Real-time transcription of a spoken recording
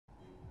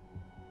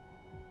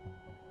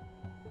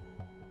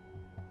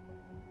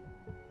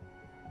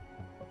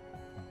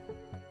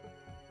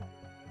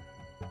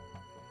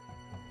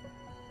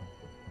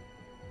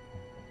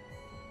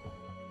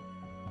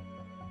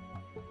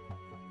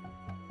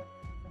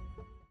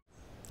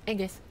I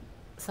guess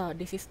so.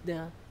 This is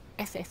the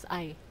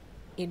SSI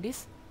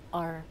Idis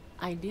or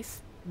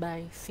Idis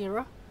by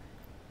Zero.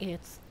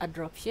 It's a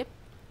dropship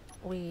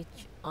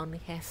which only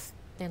has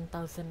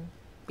 10,000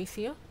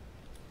 PCU.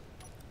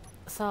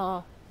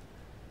 So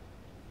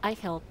I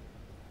helped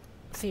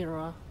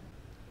Zero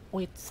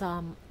with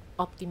some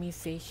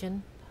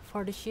optimization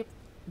for the ship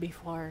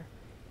before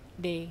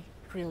they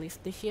release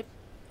the ship.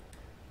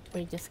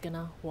 We're just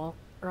gonna walk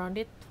around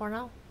it for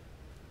now.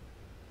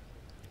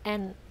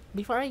 And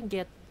before I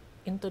get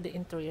into the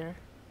interior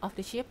of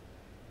the ship,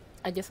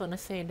 I just wanna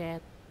say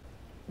that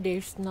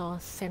there's no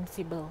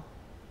sensible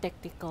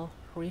tactical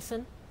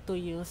reason to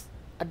use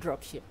a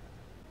dropship.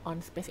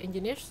 On Space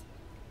Engineers,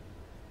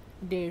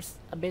 there's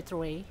a better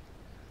way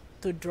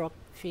to drop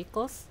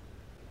vehicles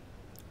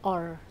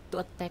or to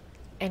attack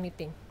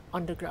anything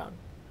on the ground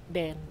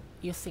than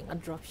using a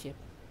dropship.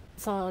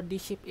 So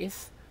this ship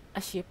is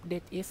a ship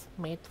that is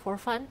made for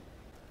fun,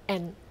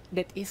 and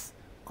that is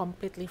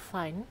completely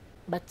fine,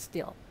 but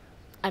still,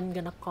 I'm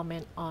gonna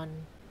comment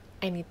on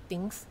any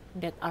things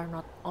that are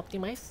not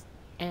optimized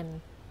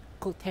and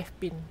could have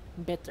been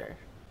better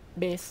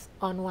based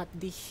on what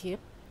this ship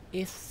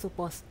is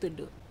supposed to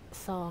do.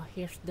 So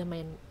here's the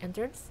main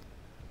entrance.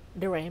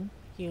 The ramp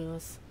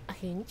uses a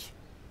hinge,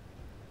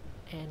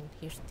 and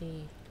here's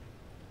the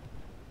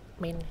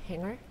main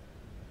hangar.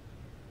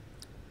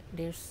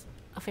 There's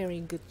a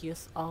very good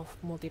use of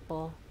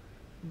multiple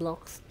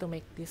blocks to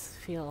make this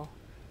feel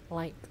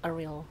like a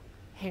real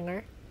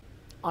hangar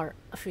or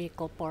a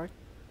vehicle port.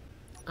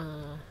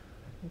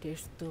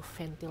 There's two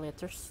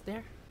ventilators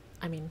there.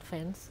 I mean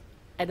fans.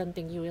 I don't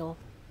think you will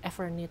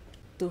ever need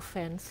two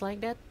fans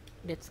like that.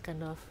 That's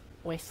kind of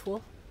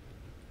wasteful.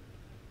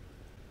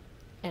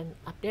 And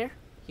up there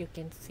you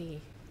can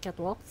see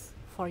catwalks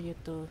for you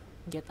to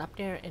get up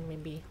there and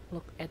maybe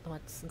look at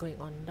what's going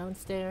on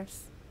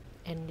downstairs.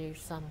 And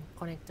there's some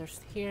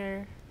connectors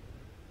here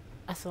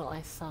as well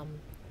as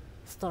some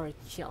storage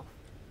shelf.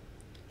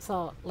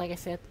 So like I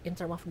said, in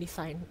terms of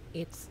design,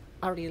 it's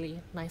a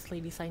really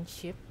nicely designed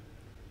ship,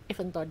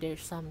 even though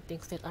there's some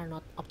things that are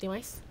not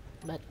optimized,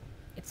 but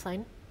it's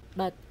fine.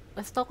 But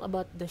let's talk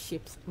about the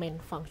ship's main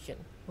function,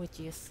 which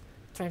is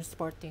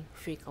transporting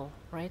vehicle,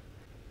 right?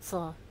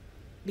 So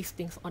these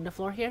things on the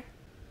floor here,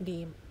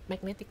 the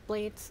magnetic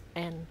plates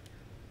and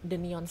the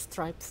neon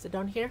stripes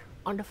down here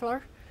on the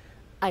floor,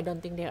 I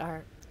don't think they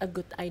are a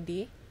good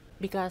idea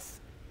because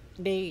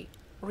they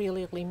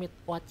really limit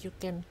what you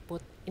can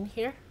put in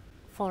here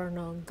for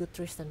no good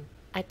reason.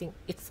 I think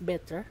it's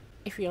better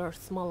if your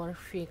smaller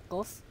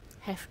vehicles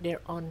have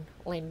their own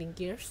landing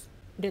gears.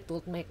 That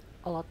would make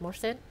a lot more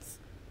sense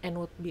and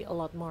would be a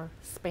lot more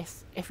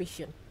space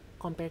efficient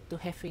compared to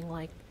having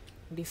like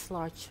these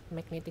large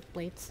magnetic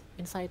plates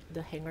inside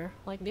the hangar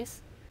like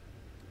this,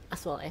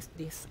 as well as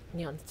these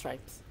neon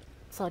stripes.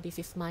 So this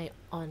is my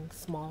own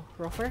small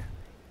rover.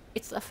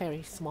 It's a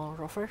very small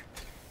rover,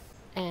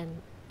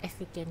 and as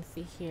you can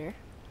see here,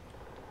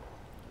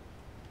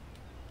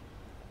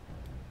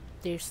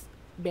 there's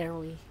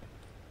barely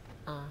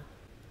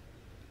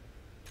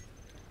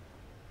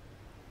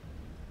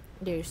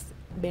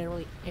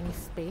any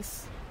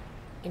space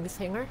in this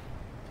hangar,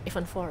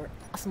 even for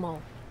a small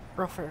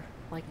rover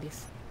like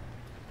this.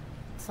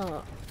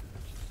 So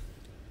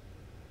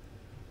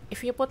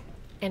if you put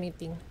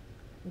anything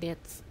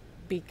that's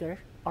bigger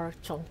or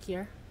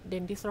chunkier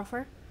than this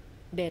rover,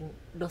 then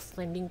those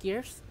landing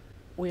gears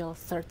will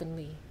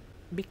certainly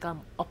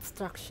become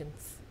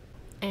obstructions.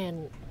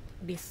 And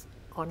this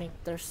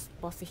connectors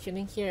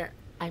positioning here,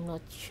 I'm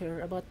not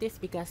sure about this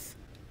because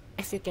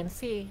as you can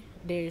see,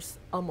 there's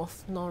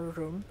almost no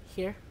room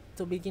here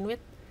to begin with,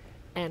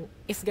 and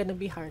it's gonna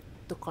be hard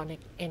to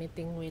connect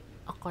anything with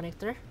a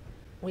connector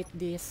with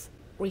these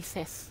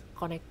recessed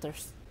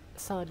connectors.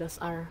 So those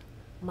are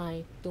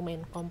my two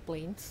main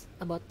complaints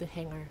about the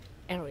hangar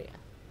area.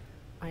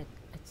 Alright,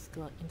 let's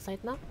go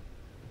inside now.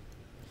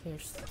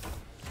 Here's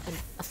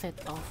a set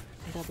of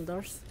double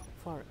doors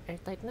for air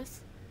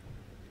tightness,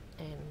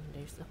 and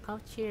there's a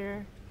couch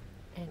here,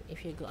 and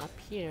if you go up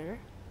here,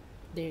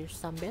 there's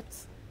some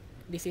beds.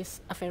 This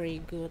is a very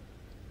good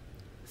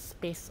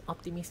space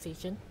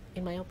optimization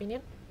in my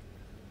opinion,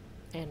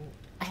 and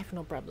I have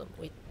no problem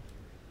with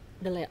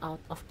the layout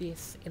of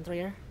this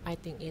interior. I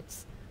think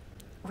it's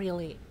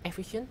really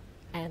efficient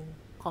and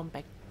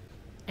compact.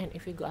 And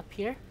if you go up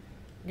here,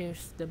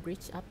 there's the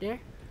bridge up there.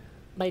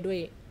 By the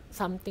way,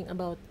 something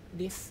about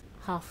this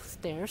half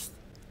stairs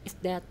is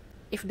that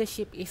if the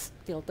ship is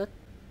tilted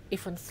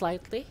even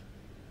slightly,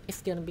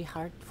 it's gonna be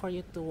hard for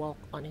you to walk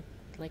on it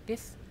like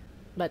this.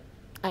 But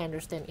I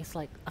understand it's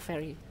like a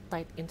very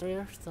tight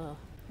interior, so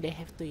they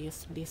have to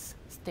use these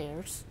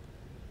stairs.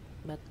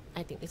 But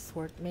I think it's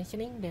worth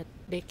mentioning that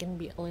they can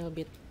be a little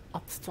bit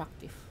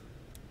obstructive,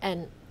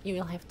 and you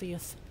will have to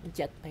use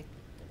jetpack.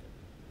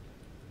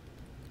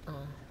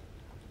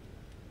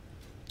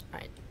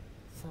 Alright,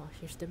 so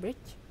here's the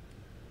bridge.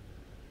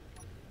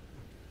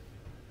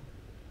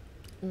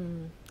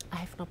 I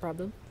have no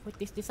problem with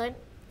this design.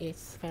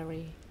 It's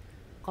very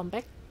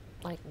compact,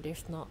 like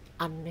there's no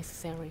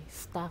unnecessary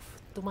stuff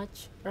too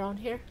much around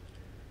here.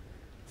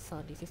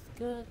 so this is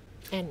good.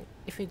 And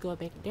if we go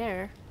back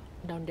there,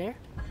 down there,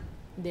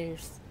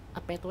 there's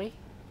a pathway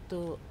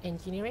to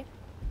engineering.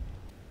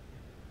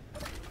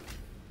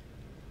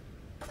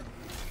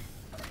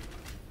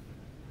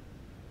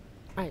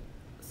 Right,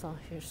 so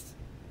here's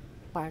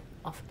part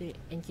of the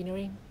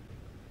engineering,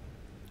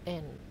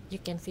 and you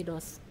can see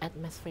those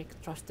atmospheric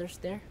thrusters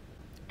there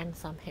and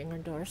some hangar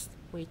doors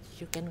which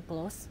you can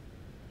close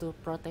to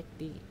protect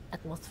the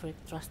atmospheric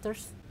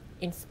thrusters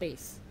in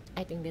space.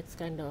 I think that's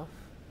kind of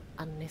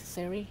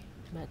unnecessary,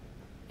 but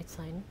it's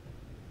fine.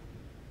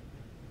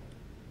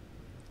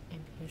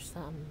 And here's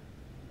some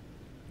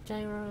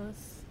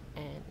gyros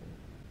and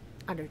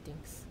other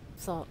things.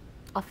 So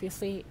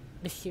obviously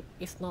the ship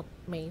is not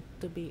made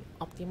to be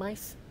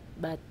optimized,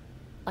 but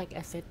like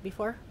I said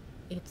before,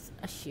 it's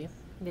a ship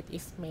that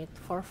is made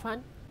for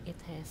fun. It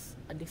has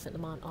a decent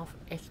amount of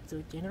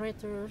H2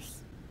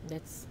 generators.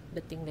 That's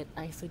the thing that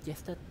I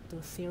suggested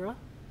to Zero.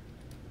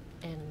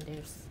 And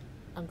there's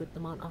a good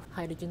amount of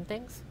hydrogen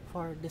tanks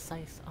for the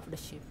size of the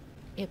ship.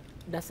 It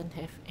doesn't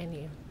have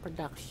any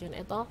production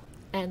at all,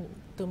 and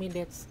to me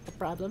that's a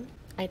problem.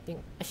 I think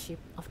a ship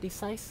of this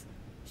size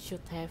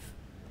should have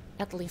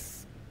at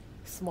least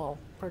small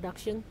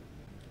production,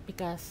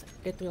 because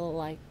it will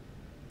like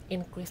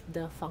increase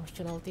the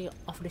functionality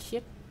of the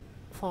ship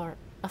for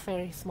a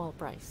very small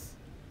price.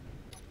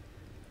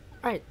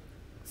 Alright,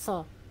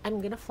 so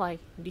I'm gonna fly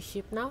the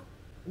ship now,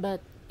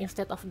 but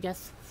instead of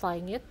just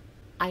flying it,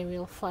 I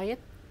will fly it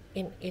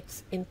in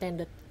its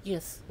intended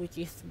use, which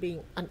is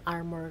being an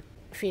armored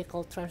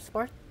vehicle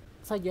transport.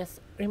 So just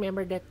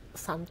remember that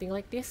something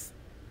like this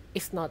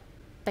is not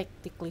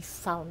tactically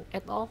sound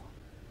at all,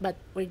 but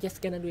we're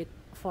just gonna do it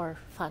for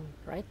fun,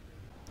 right?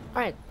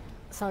 Alright,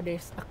 so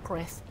there's a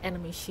crashed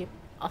enemy ship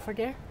over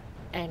there,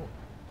 and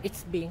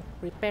it's being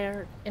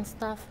repaired and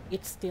stuff.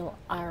 It's still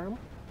armed,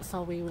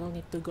 so we will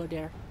need to go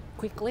there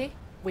quickly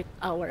with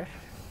our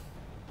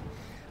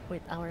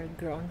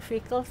ground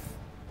vehicles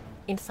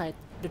inside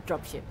the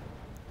dropship.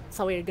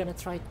 So we're gonna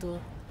try to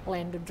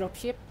land the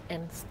dropship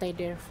and stay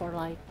there for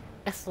like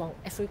as long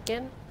as we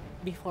can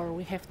before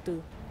we have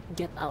to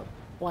get out,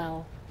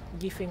 while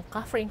giving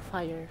covering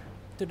fire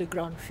to the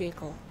ground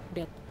vehicle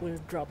that we're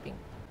dropping.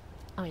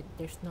 Oh wait,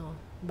 there's no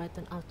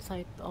button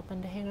outside to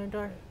open the hangar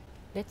door.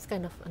 That's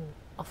kind of an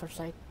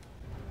oversight.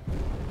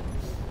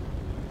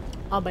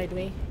 Oh, by the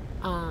way,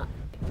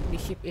 the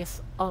ship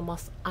is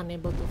almost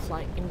unable to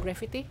fly in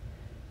gravity,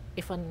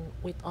 even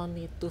with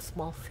only 2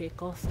 small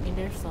vehicles in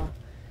there, so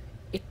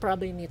it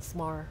probably needs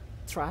more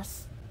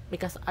thrust,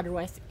 because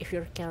otherwise if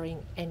you're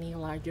carrying any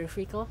larger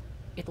vehicle,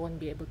 it won't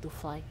be able to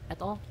fly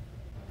at all.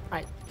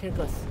 Alright, here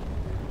goes.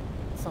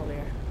 So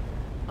we're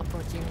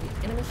approaching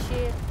the enemy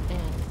ship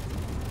and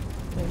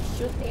we're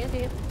shooting at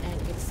it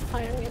and it's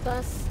firing at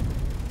us.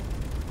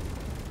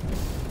 This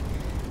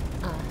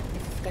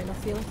is kind of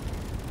feeling.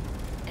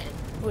 And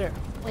we're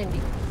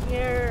landing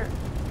here.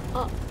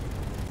 Oh.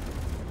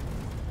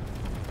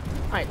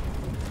 Alright.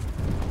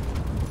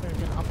 We're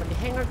gonna open the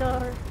hangar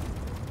door.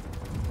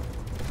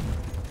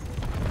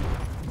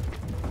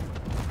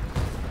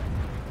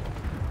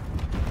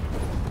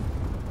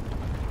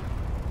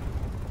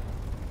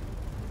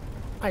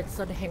 Alright,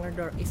 so the hangar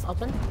door is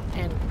open,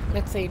 and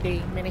let's say they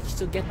manage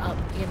to get out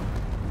in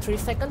 3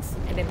 seconds,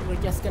 and then we're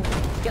just gonna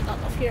get out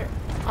of here.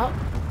 Oh!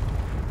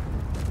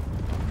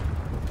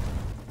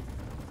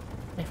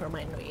 Never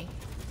mind, we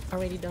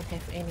already don't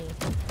have any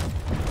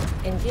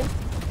engine.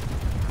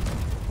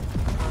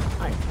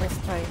 Alright, let's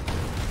try.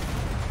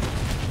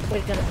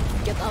 We're gonna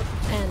get out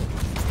and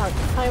start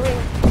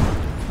firing.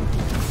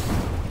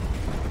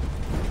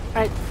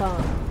 Alright, so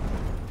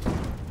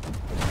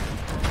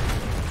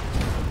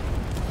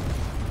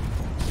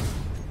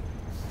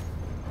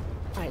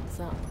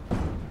so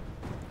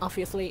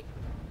obviously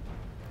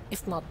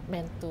it's not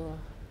meant to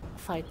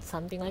fight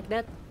something like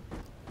that,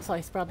 so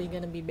it's probably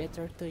gonna be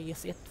better to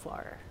use it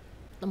for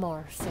a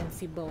more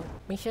sensible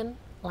mission,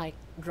 like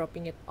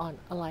dropping it on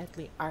a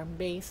lightly armed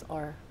base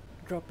or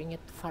dropping it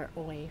far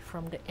away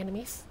from the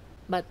enemies.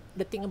 But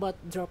the thing about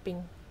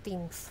dropping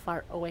things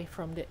far away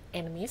from the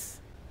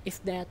enemies is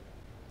that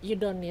you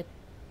don't need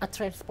a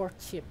transport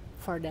ship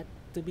for that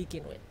to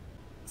begin with.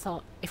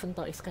 So even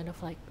though it's kind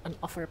of like an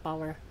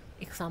overpowered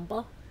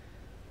example,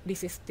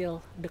 this is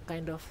still the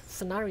kind of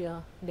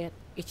scenario that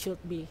it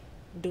should be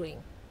doing.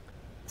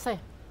 So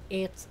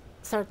it's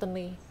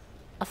certainly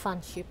a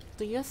fun ship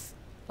to use.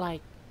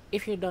 Like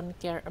if you don't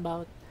care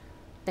about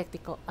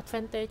tactical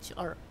advantage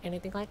or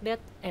anything like that,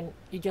 and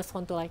you just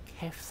want to like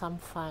have some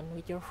fun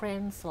with your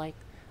friends, like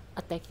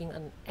attacking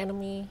an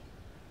enemy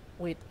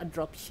with a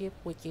dropship,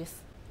 which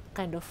is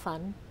kind of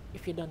fun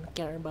if you don't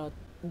care about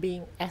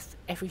being as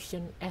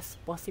efficient as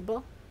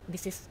possible,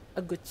 this is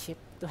a good ship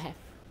to have.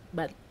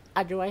 But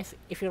otherwise,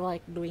 if you're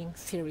like doing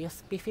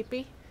serious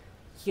PvP,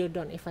 you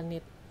don't even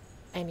need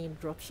any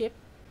dropship.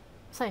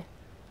 So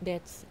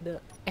that's the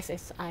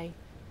SSI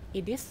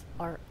Idis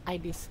or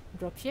Idis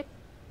Dropship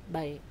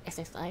by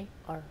SSI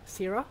or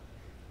Zero.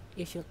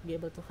 You should be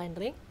able to find the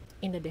link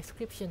in the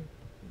description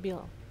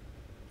below.